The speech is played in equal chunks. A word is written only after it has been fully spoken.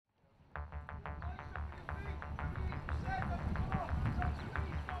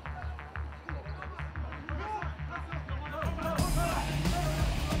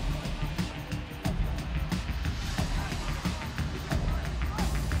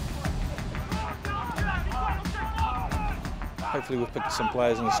hopefully we've picked some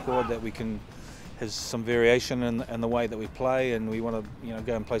players in the squad that we can has some variation in the way that we play, and we want to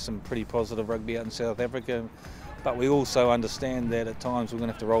go and play some pretty positive rugby out in South Africa. But we also understand that at times we're going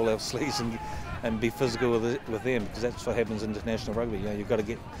to have to roll our sleeves and be physical with them, because that's what happens in international rugby. You've got to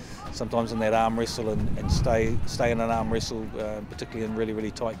get sometimes in that arm wrestle and stay in an arm wrestle, particularly in really,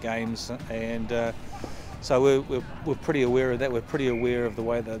 really tight games. And so we're pretty aware of that. We're pretty aware of the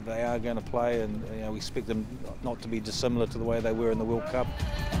way that they are going to play, and we expect them not to be dissimilar to the way they were in the World Cup.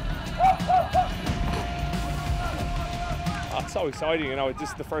 It's so exciting, this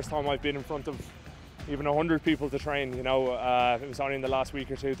is the first time I've been in front of even 100 people to train. It was only in the last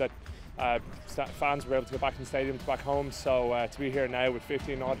week or two that fans were able to go back in the stadium, back home. So to be here now with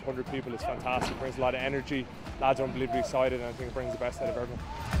 1,500 people is fantastic. It brings a lot of energy. Lads are unbelievably excited, and I think it brings the best out of everyone.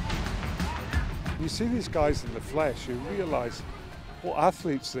 You see these guys in the flesh, you realise what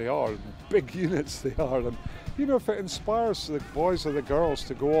athletes they are, and big units they are, and if it inspires the boys or the girls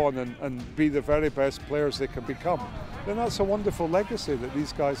to go on and be the very best players they can become, then that's a wonderful legacy that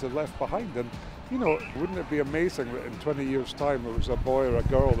these guys have left behind. And wouldn't it be amazing that in 20 years' time it was a boy or a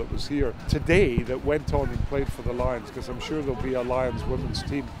girl that was here today that went on and played for the Lions, because I'm sure there'll be a Lions women's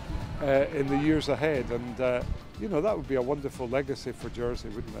team in the years ahead, and that would be a wonderful legacy for Jersey,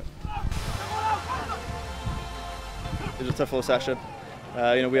 wouldn't it? It was a tough session.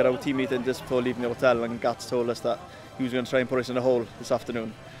 We had our team meeting just before leaving the hotel, and Gats told us that he was going to try and put us in a hole this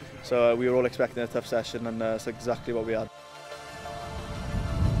afternoon. So we were all expecting a tough session, and it's exactly what we had.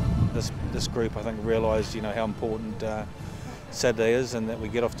 This group, I think, realised how important Saturday is, and that we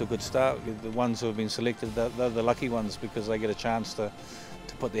get off to a good start. The ones who have been selected, they're the lucky ones, because they get a chance to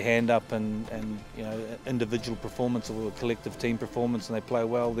put their hand up and individual performance or a collective team performance, and they play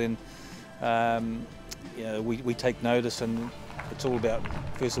well. Then we take notice, and it's all about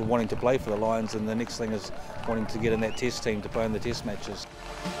first of all wanting to play for the Lions, and the next thing is wanting to get in that test team to play in the test matches.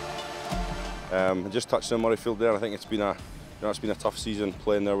 Just touched on Murrayfield there. I think it's been a tough season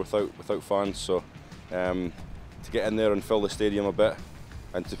playing there without fans. So to get in there and fill the stadium a bit,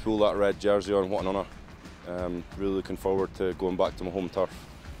 and to pull that red jersey on, what an honour. Really looking forward to going back to my home turf,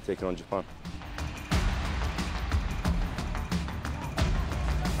 taking on Japan.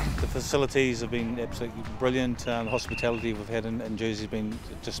 The facilities have been absolutely brilliant. The hospitality we've had in Jersey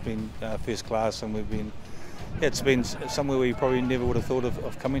has been first class, and it's been somewhere we probably never would have thought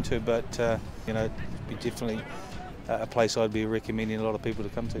of coming to, but it'd be definitely a place I'd be recommending a lot of people to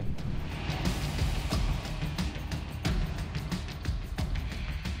come to.